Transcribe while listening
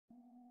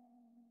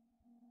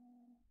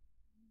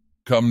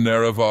Come,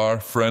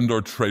 Nerevar, friend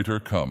or traitor,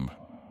 come.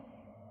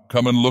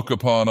 Come and look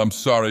upon, I'm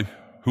sorry,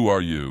 who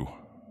are you?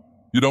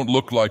 You don't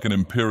look like an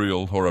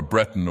Imperial or a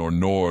Breton or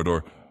Nord,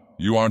 or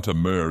you aren't a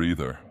Mer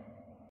either.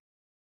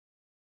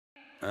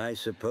 I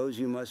suppose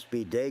you must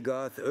be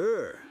Dagoth.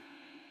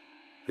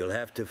 You'll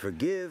have to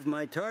forgive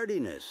my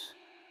tardiness.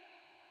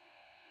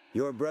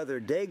 Your brother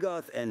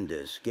Dagoth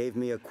Endus gave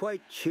me a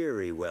quite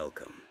cheery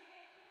welcome.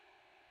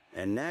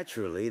 And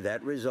naturally,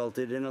 that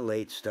resulted in a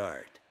late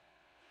start.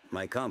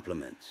 My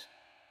compliments.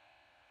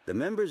 The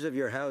members of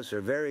your house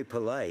are very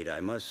polite,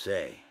 I must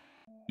say.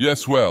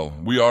 Yes, well,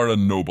 we are a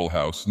noble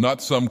house,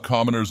 not some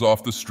commoners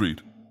off the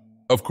street.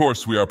 Of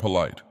course we are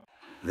polite.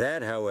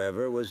 That,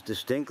 however, was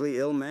distinctly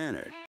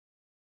ill-mannered.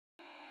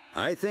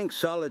 I think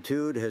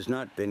solitude has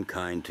not been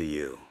kind to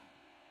you.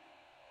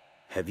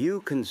 Have you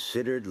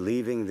considered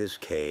leaving this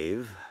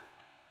cave?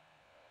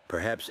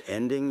 Perhaps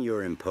ending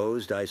your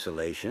imposed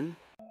isolation?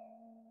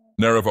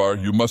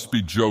 Nerevar, you must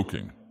be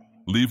joking.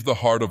 Leave the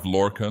heart of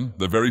Lorkhan,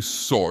 the very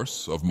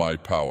source of my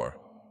power.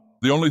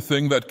 The only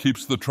thing that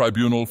keeps the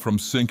tribunal from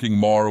sinking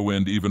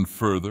Morrowind even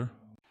further?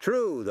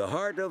 True, the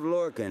heart of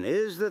Lorkhan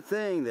is the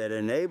thing that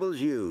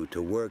enables you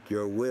to work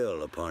your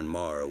will upon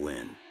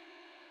Morrowind.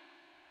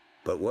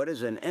 But what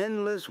is an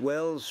endless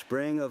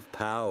wellspring of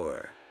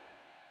power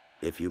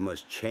if you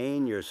must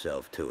chain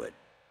yourself to it?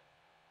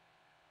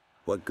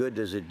 What good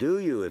does it do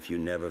you if you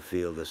never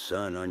feel the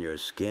sun on your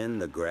skin,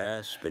 the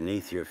grass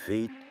beneath your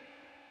feet,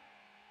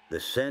 the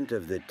scent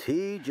of the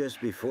tea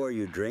just before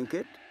you drink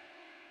it?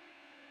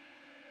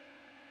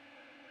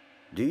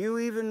 Do you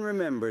even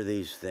remember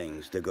these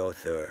things,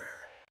 dagoth?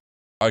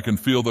 I can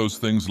feel those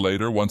things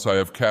later once I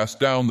have cast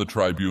down the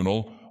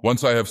tribunal,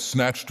 once I have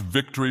snatched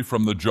victory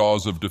from the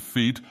jaws of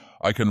defeat.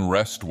 I can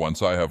rest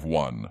once I have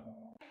won.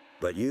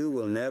 But you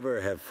will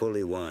never have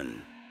fully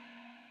won.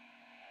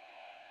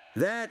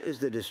 That is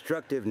the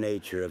destructive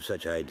nature of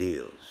such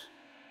ideals.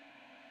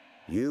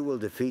 You will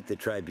defeat the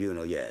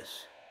tribunal,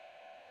 yes,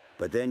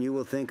 but then you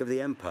will think of the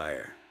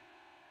Empire.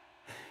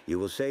 You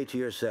will say to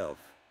yourself,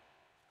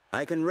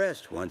 I can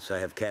rest once I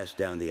have cast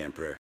down the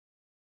Emperor.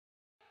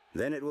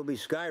 Then it will be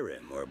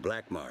Skyrim or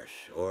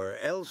Blackmarsh or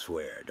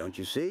elsewhere, don't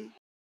you see?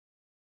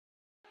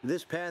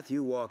 This path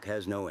you walk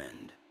has no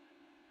end.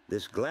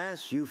 This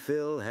glass you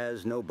fill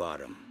has no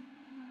bottom.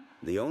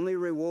 The only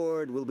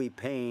reward will be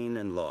pain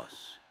and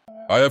loss.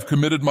 I have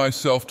committed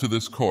myself to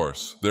this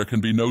course. There can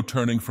be no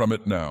turning from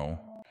it now.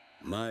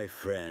 My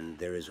friend,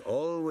 there is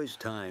always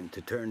time to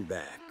turn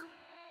back.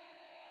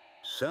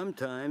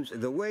 Sometimes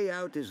the way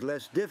out is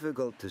less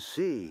difficult to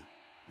see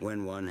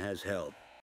when one has help.